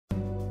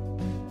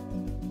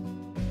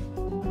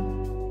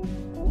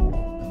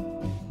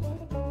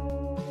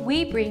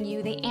we bring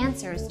you the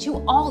answers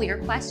to all your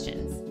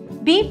questions.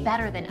 Be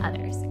better than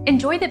others.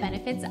 Enjoy the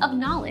benefits of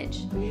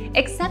knowledge.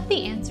 Accept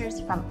the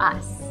answers from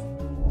us.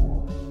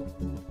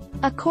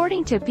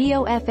 According to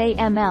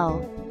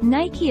BOFAML,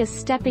 Nike is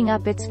stepping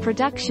up its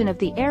production of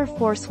the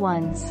Airforce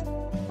Ones.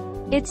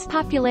 Its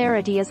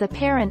popularity is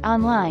apparent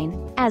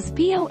online, as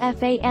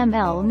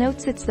BOFAML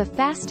notes it's the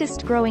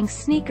fastest-growing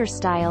sneaker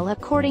style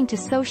according to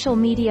social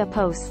media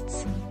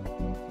posts.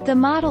 The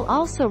model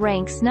also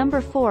ranks number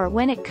 4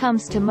 when it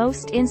comes to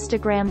most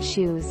Instagram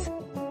shoes.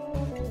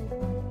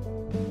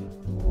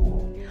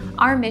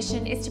 Our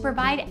mission is to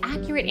provide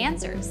accurate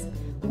answers.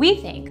 We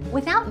think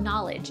without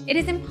knowledge, it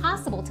is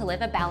impossible to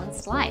live a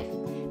balanced life.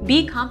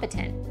 Be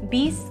competent,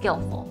 be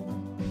skillful.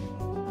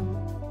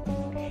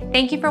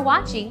 Thank you for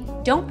watching.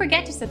 Don't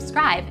forget to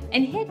subscribe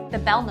and hit the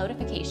bell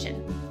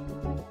notification.